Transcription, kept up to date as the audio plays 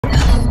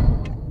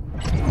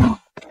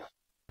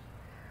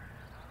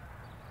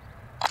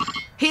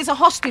Here's a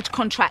hostage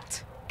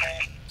contract.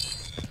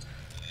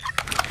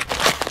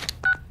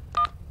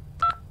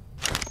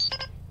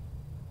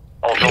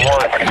 Ultra One,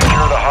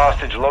 secure the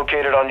hostage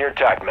located on your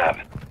TAC map.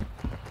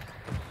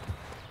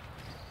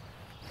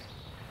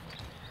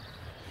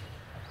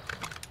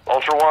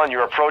 Ultra One,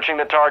 you're approaching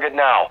the target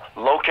now.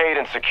 Locate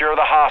and secure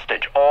the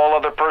hostage. All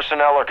other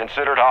personnel are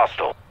considered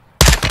hostile.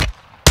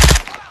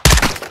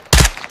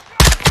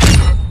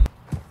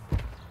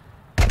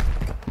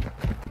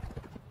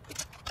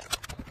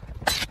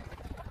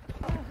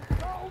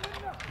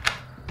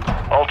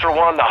 Ultra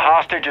One, the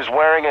hostage is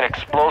wearing an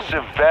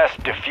explosive vest.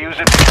 Defuse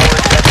it before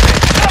it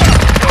detonates.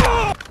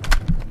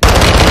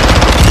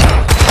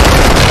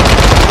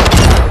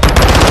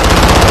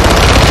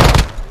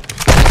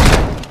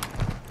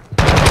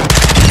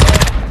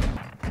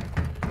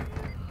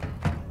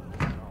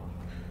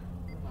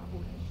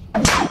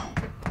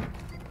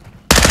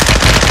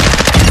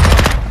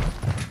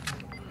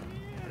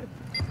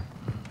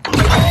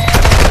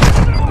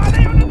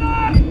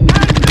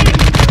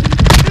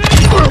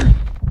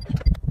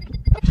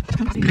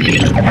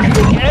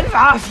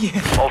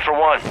 Ultra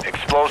One,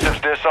 explosives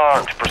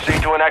disarmed.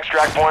 Proceed to an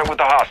extract point with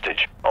the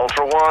hostage.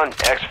 Ultra One,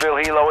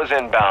 exfil helo is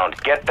inbound.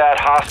 Get that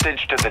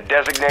hostage to the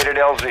designated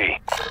LZ.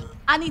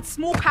 I need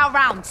small cow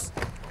rounds.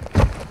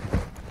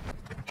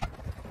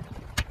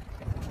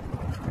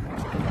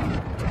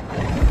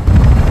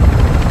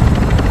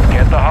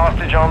 Get the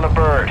hostage on the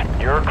bird.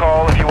 Your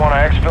call if you want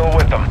to exfil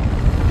with them.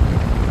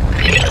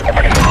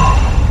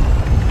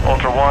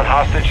 Ultra One,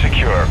 hostage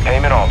secure.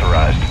 Payment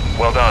authorized.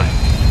 Well done.